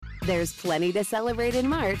There's plenty to celebrate in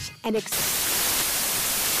March and National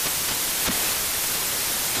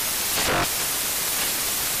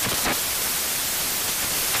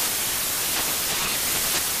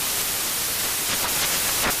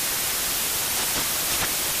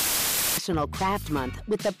Craft Month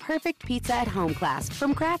with the perfect pizza at home class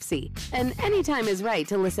from Craftsy. And anytime is right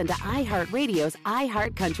to listen to iHeartRadio's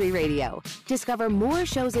iHeartCountry Radio. Discover more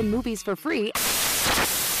shows and movies for free.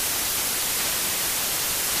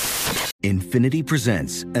 Infiniti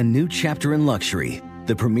presents a new chapter in luxury,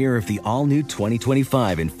 the premiere of the all-new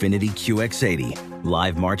 2025 Infiniti QX80,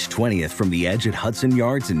 live March 20th from the Edge at Hudson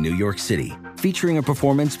Yards in New York City, featuring a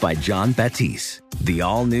performance by Jon Batiste. The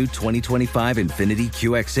all-new 2025 Infiniti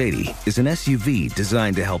QX80 is an SUV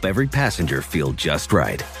designed to help every passenger feel just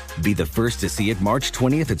right. Be the first to see it March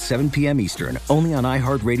 20th at 7 p.m. Eastern, only on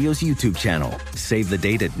iHeartRadio's YouTube channel. Save the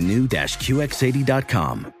date at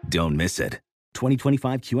new-QX80.com. Don't miss it.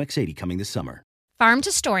 2025 QX80 coming this summer. Farm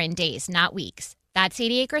to store in days, not weeks. That's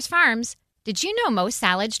 80 Acres Farms. Did you know most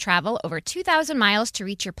salads travel over 2,000 miles to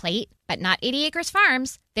reach your plate? But not 80 Acres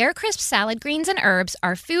Farms. Their crisp salad greens and herbs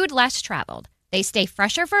are food less traveled. They stay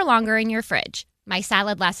fresher for longer in your fridge. My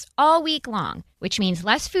salad lasts all week long, which means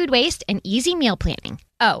less food waste and easy meal planning.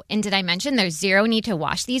 Oh, and did I mention there's zero need to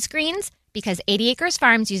wash these greens? Because 80 Acres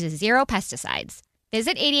Farms uses zero pesticides.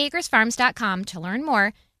 Visit 80acresfarms.com to learn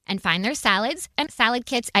more and find their salads and salad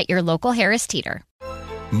kits at your local Harris Teeter.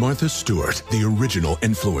 Martha Stewart, the original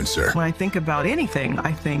influencer. When I think about anything,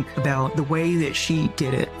 I think about the way that she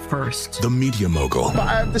did it first. The media mogul.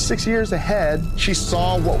 5 to 6 years ahead, she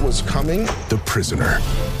saw what was coming. The prisoner.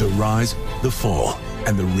 The rise, the fall,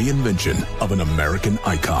 and the reinvention of an American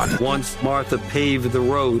icon. Once Martha paved the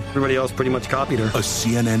road, everybody else pretty much copied her. A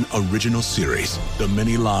CNN original series, The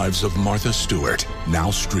Many Lives of Martha Stewart, now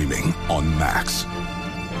streaming on Max.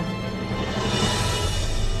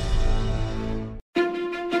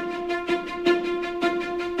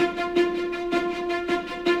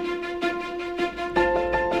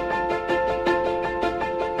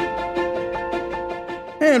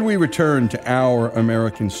 And we return to Our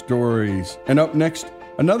American Stories. And up next,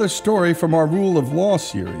 another story from our Rule of Law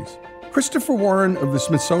series. Christopher Warren of the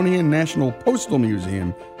Smithsonian National Postal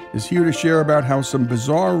Museum is here to share about how some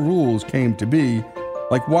bizarre rules came to be,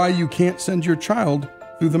 like why you can't send your child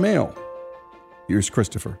through the mail. Here's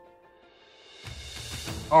Christopher.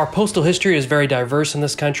 Our postal history is very diverse in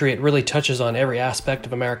this country. It really touches on every aspect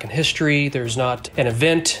of American history. There's not an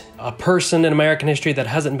event, a person in American history that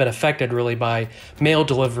hasn't been affected really by mail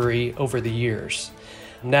delivery over the years.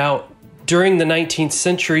 Now, during the 19th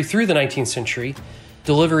century, through the 19th century,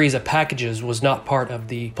 deliveries of packages was not part of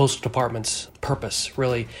the Postal Department's purpose,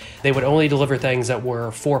 really. They would only deliver things that were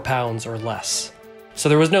 4 pounds or less. So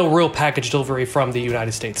there was no real package delivery from the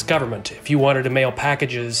United States government. If you wanted to mail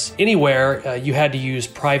packages anywhere, you had to use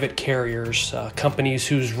private carriers, companies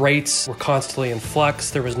whose rates were constantly in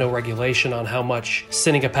flux. There was no regulation on how much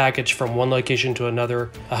sending a package from one location to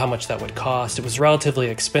another, how much that would cost. It was relatively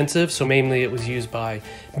expensive, so mainly it was used by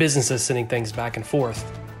businesses sending things back and forth.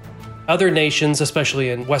 Other nations,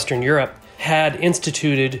 especially in Western Europe, had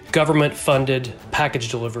instituted government-funded package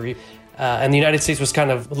delivery. And the United States was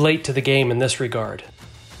kind of late to the game in this regard.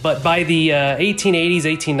 But by the 1880s,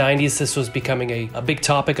 1890s, this was becoming a big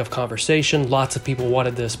topic of conversation. Lots of people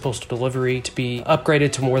wanted this postal delivery to be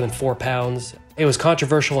upgraded to more than 4 pounds. It was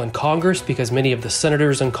controversial in Congress because many of the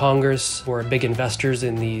senators in Congress were big investors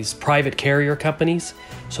in these private carrier companies.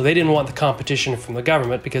 So they didn't want the competition from the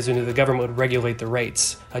government because they knew the government would regulate the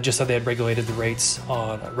rates, just how they had regulated the rates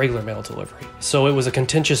on regular mail delivery. So it was a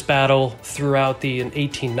contentious battle throughout the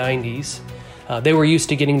 1890s. They were used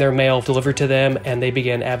to getting their mail delivered to them, and they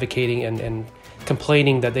began advocating and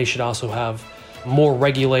complaining that they should also have more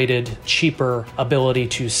regulated, cheaper ability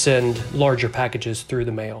to send larger packages through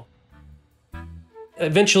the mail.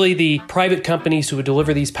 Eventually, the private companies who would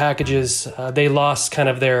deliver these packages, they lost kind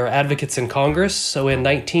of their advocates in Congress. So in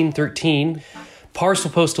 1913, parcel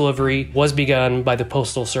post delivery was begun by the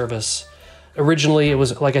Postal Service. Originally, it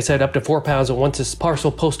was, like I said, up to 4 pounds, and once this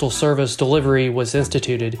parcel postal service delivery was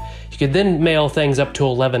instituted, you could then mail things up to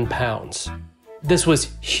 11 pounds. This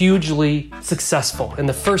was hugely successful. In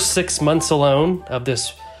the first 6 months alone of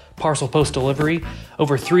this parcel post delivery,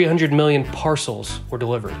 over 300 million parcels were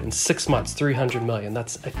delivered. In 6 months, 300 million.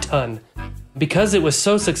 That's a ton. Because it was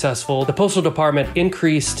so successful, the Postal Department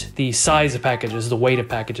increased the size of packages, the weight of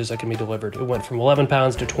packages that can be delivered. It went from 11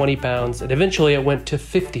 pounds to 20 pounds, and eventually it went to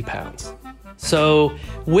 50 pounds. So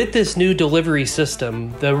with this new delivery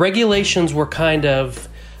system, the regulations were kind of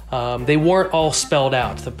They weren't all spelled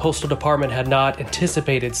out. The Postal Department had not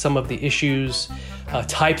anticipated some of the issues,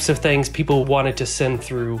 types of things people wanted to send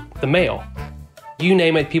through the mail. You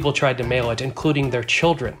name it, people tried to mail it, including their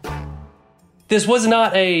children. This was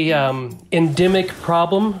not a endemic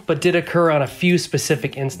problem, but did occur on a few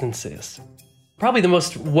specific instances. Probably the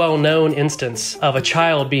most well-known instance of a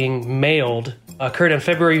child being mailed occurred on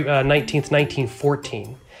February 19th,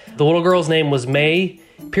 1914. The little girl's name was May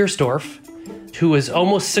Piersdorf, who was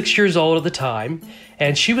almost 6 years old at the time,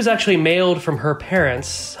 and she was actually mailed from her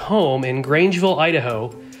parents' home in Grangeville,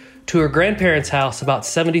 Idaho, to her grandparents' house about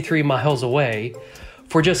 73 miles away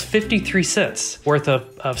for just 53 cents worth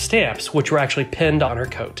of stamps, which were actually pinned on her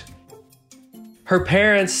coat. Her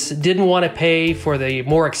parents didn't want to pay for the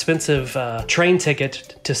more expensive train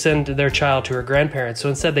ticket to send their child to her grandparents, so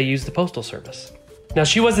instead they used the Postal Service. Now,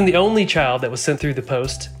 she wasn't the only child that was sent through the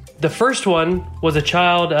post. The first one was a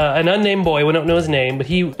child, an unnamed boy, we don't know his name, but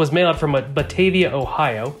he was mailed from Batavia,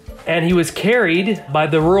 Ohio, and he was carried by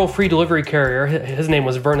the rural free delivery carrier. His name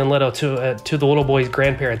was Vernon Leto, to the little boy's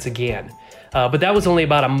grandparents again. But that was only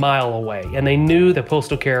about a mile away, and they knew the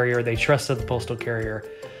postal carrier, they trusted the postal carrier.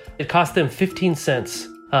 It cost them 15 cents,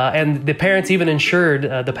 and the parents even insured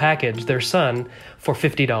the package, their son, for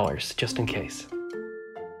 $50, just in case.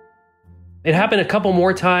 It happened a couple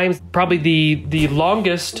more times. Probably the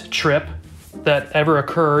longest trip that ever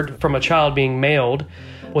occurred from a child being mailed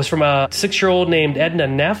was from a 6-year-old named Edna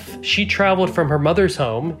Neff. She traveled from her mother's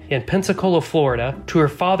home in Pensacola, Florida, to her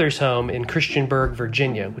father's home in Christiansburg,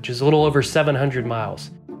 Virginia, which is a little over 700 miles.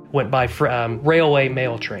 Went by railway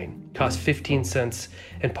mail train. Cost 15 cents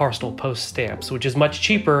in parcel post stamps, which is much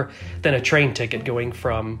cheaper than a train ticket going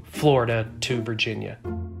from Florida to Virginia.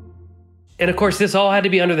 And of course, this all had to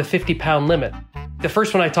be under the 50-pound limit. The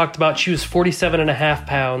first one I talked about, she was 47.5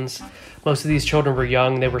 pounds. Most of these children were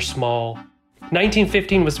young, they were small.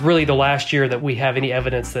 1915 was really the last year that we have any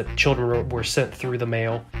evidence that children were sent through the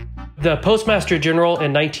mail. The Postmaster General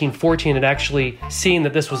in 1914 had actually seen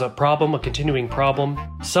that this was a problem, a continuing problem.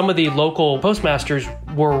 Some of the local postmasters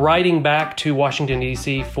were writing back to Washington,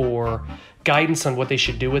 D.C. for guidance on what they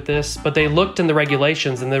should do with this, but they looked in the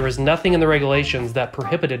regulations and there was nothing in the regulations that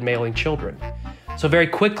prohibited mailing children. So very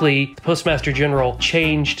quickly, the Postmaster General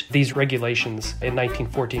changed these regulations in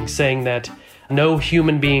 1914, saying that no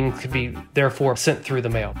human being could be therefore sent through the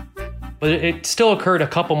mail. But it still occurred a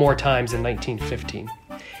couple more times in 1915.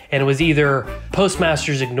 And it was either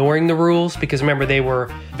postmasters ignoring the rules, because remember, they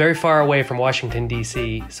were very far away from Washington,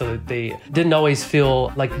 D.C., so that they didn't always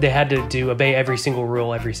feel like they had to obey every single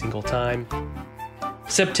rule every single time.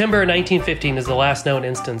 September 1915 is the last known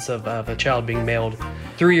instance of a child being mailed.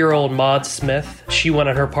 3-year-old Maud Smith, she went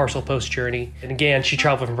on her parcel post journey. And again, she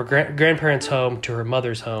traveled from her grandparents' home to her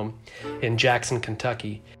mother's home in Jackson,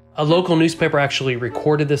 Kentucky. A local newspaper actually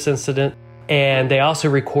recorded this incident, and they also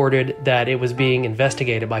recorded that it was being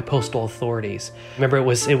investigated by postal authorities. Remember, it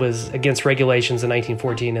was against regulations in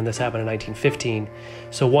 1914, and this happened in 1915.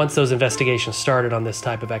 So once those investigations started on this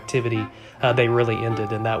type of activity, they really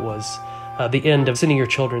ended, and that was the end of sending your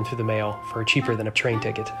children through the mail for cheaper than a train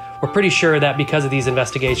ticket. We're pretty sure that because of these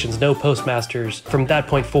investigations, no postmasters from that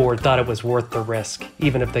point forward thought it was worth the risk,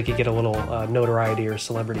 even if they could get a little notoriety or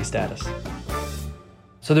celebrity status.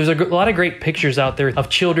 So there's a lot of great pictures out there of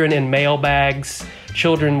children in mail bags,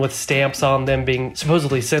 children with stamps on them being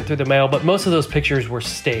supposedly sent through the mail, but most of those pictures were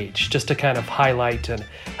staged just to kind of highlight and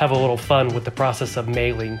have a little fun with the process of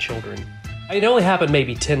mailing children. It only happened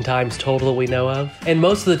maybe 10 times total that we know of. And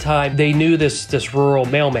most of the time, they knew this rural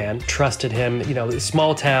mailman, trusted him. You know,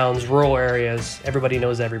 small towns, rural areas, everybody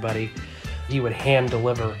knows everybody. He would hand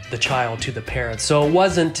deliver the child to the parents. So it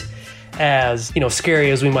wasn't as,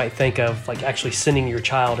 scary as we might think of, like actually sending your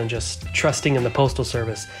child and just trusting in the Postal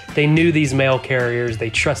Service. They knew these mail carriers. They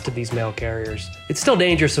trusted these mail carriers. It's still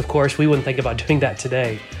dangerous, of course. We wouldn't think about doing that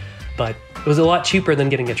today. But it was a lot cheaper than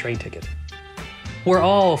getting a train ticket. We're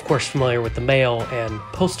all, of course, familiar with the mail and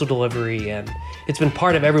postal delivery, and it's been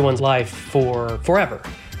part of everyone's life for forever.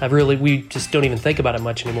 We just don't even think about it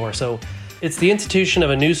much anymore. So it's the institution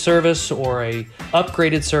of a new service or a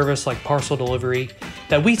upgraded service like parcel delivery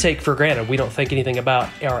that we take for granted. We don't think anything about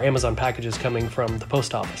our Amazon packages coming from the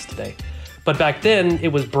post office today. But back then, it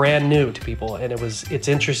was brand new to people, and it's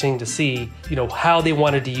interesting to see, how they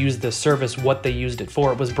wanted to use this service, what they used it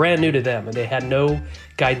for. It was brand new to them, and they had no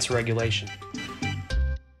guidance or regulation.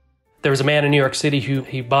 There was a man in New York City who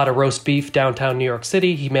he bought a roast beef downtown New York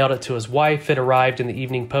City. He mailed it to his wife. It arrived in the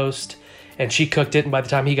Evening Post, and she cooked it. And by the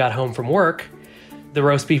time he got home from work, the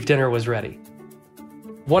roast beef dinner was ready.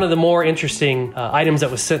 One of the more interesting items that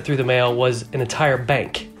was sent through the mail was an entire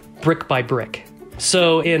bank, brick by brick.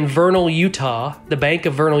 So in Vernal, Utah, the Bank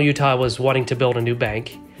of Vernal, Utah was wanting to build a new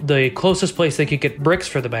bank. The closest place they could get bricks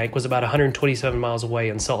for the bank was about 127 miles away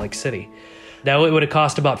in Salt Lake City. Now, it would have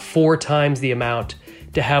cost about 4 times the amount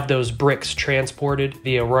to have those bricks transported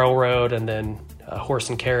via railroad and then horse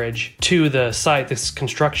and carriage to the site, this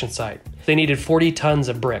construction site. They needed 40 tons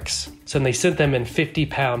of bricks. So they sent them in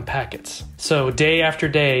 50-pound packets. So day after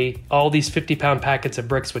day, all these 50-pound packets of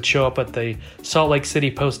bricks would show up at the Salt Lake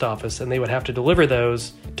City post office, and they would have to deliver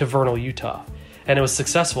those to Vernal, Utah. And it was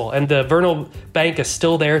successful. And the Vernal Bank is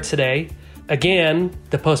still there today. Again,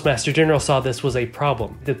 the Postmaster General saw this was a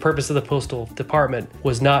problem. The purpose of the Postal Department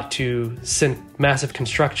was not to send massive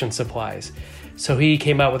construction supplies. So he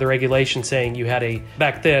came out with a regulation saying you had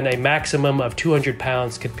back then, a maximum of 200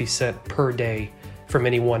 pounds could be sent per day from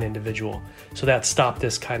any one individual. So that stopped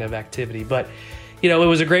this kind of activity. But, it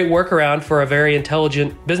was a great workaround for a very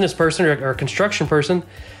intelligent business person or construction person.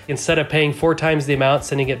 Instead of paying 4 times the amount,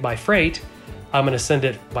 sending it by freight, I'm going to send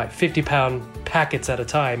it by 50-pound packets at a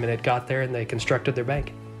time. And it got there and they constructed their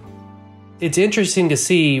bank. It's interesting to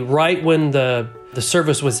see right when the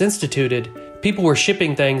service was instituted, people were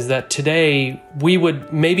shipping things that today we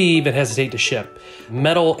would maybe even hesitate to ship.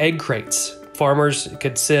 Metal egg crates. Farmers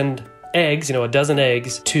could send eggs, a dozen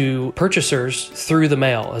eggs, to purchasers through the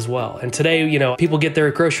mail as well. And today, people get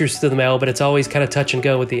their groceries through the mail, but it's always kind of touch and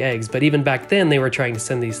go with the eggs. But even back then, they were trying to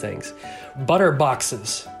send these things. Butter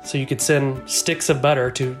boxes. So you could send sticks of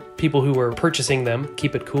butter to people who were purchasing them,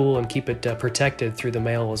 keep it cool and keep it protected through the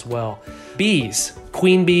mail as well. Bees,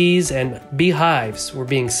 queen bees and beehives were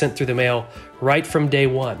being sent through the mail right from day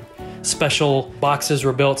one. Special boxes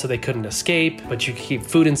were built so they couldn't escape, but you could keep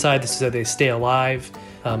food inside so they stay alive.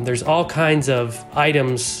 There's all kinds of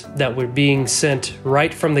items that were being sent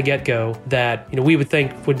right from the get-go that we would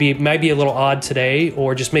think might be a little odd today,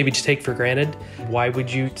 or just maybe just take for granted. Why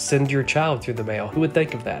would you send your child through the mail? Who would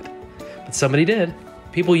think of that? But somebody did.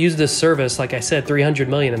 People used this service, like I said, 300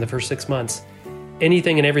 million in the first 6 months.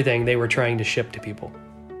 Anything and everything they were trying to ship to people.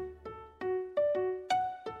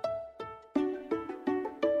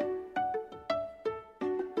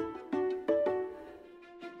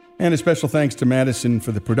 And a special thanks to Madison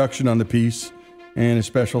for the production on the piece. And a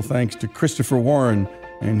special thanks to Christopher Warren.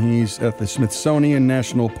 And he's at the Smithsonian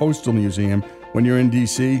National Postal Museum. When you're in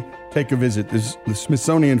D.C., take a visit. The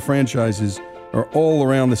Smithsonian franchises are all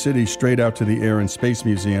around the city, straight out to the Air and Space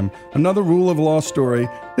Museum. Another rule of law story.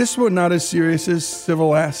 This one not as serious as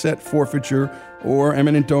civil asset forfeiture or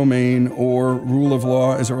eminent domain or rule of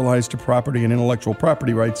law as it relates to property and intellectual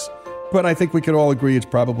property rights. But I think we could all agree it's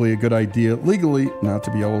probably a good idea legally not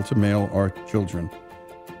to be able to mail our children.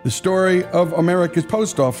 The story of America's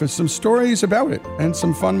post office, some stories about it, and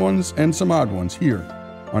some fun ones and some odd ones here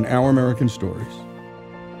on Our American Stories.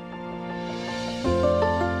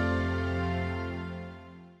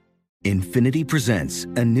 Infiniti presents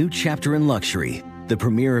a new chapter in luxury, the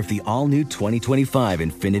premiere of the all-new 2025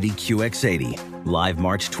 Infiniti QX80, live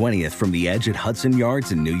March 20th from the Edge at Hudson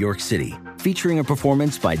Yards in New York City, featuring a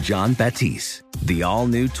performance by Jon Batiste. The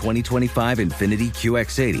all-new 2025 Infiniti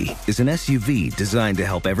QX80 is an SUV designed to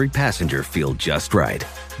help every passenger feel just right.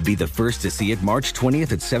 Be the first to see it March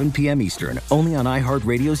 20th at 7 p.m. Eastern, only on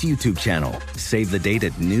iHeartRadio's YouTube channel. Save the date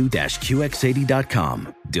at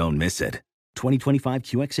new-QX80.com. Don't miss it. 2025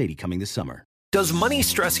 QX80 coming this summer. Does money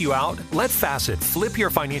stress you out? Let Facet flip your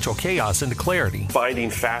financial chaos into clarity. Finding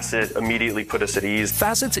Facet immediately put us at ease.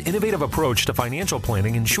 Facet's innovative approach to financial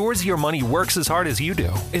planning ensures your money works as hard as you do,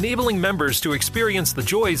 enabling members to experience the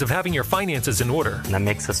joys of having your finances in order. And that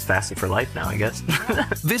makes us Facet for life now, I guess.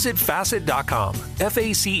 Visit Facet.com,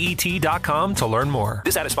 FACET.com to learn more.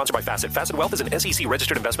 This ad is sponsored by Facet. Facet Wealth is an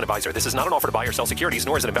SEC-registered investment advisor. This is not an offer to buy or sell securities,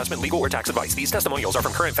 nor is it investment, legal, or tax advice. These testimonials are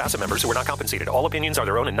from current Facet members who are not compensated. All opinions are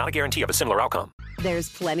their own and not a guarantee of a similar outcome. There's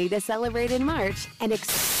plenty to celebrate in March and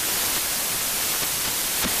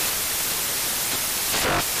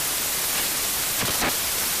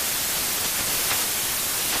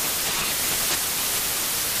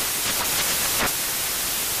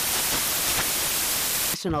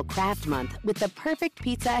National Craft Month with the perfect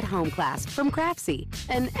pizza at home class from Craftsy.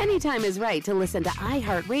 And anytime is right to listen to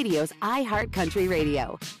iHeartRadio's iHeart Country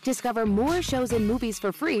Radio. Discover more shows and movies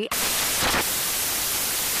for free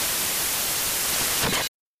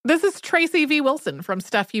This is Tracy V. Wilson from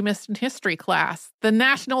Stuff You Missed in History class. The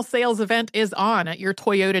national sales event is on at your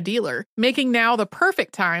Toyota dealer, making now the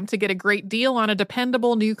perfect time to get a great deal on a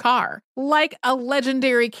dependable new car. Like a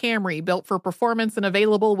legendary Camry built for performance and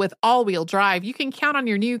available with all-wheel drive, you can count on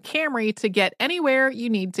your new Camry to get anywhere you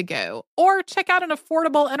need to go. Or check out an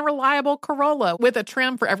affordable and reliable Corolla with a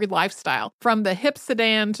trim for every lifestyle. From the hip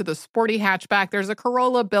sedan to the sporty hatchback, there's a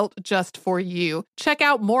Corolla built just for you. Check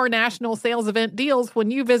out more national sales event deals when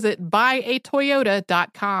you visit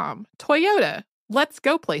buyatoyota.com. Toyota, let's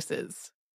go places.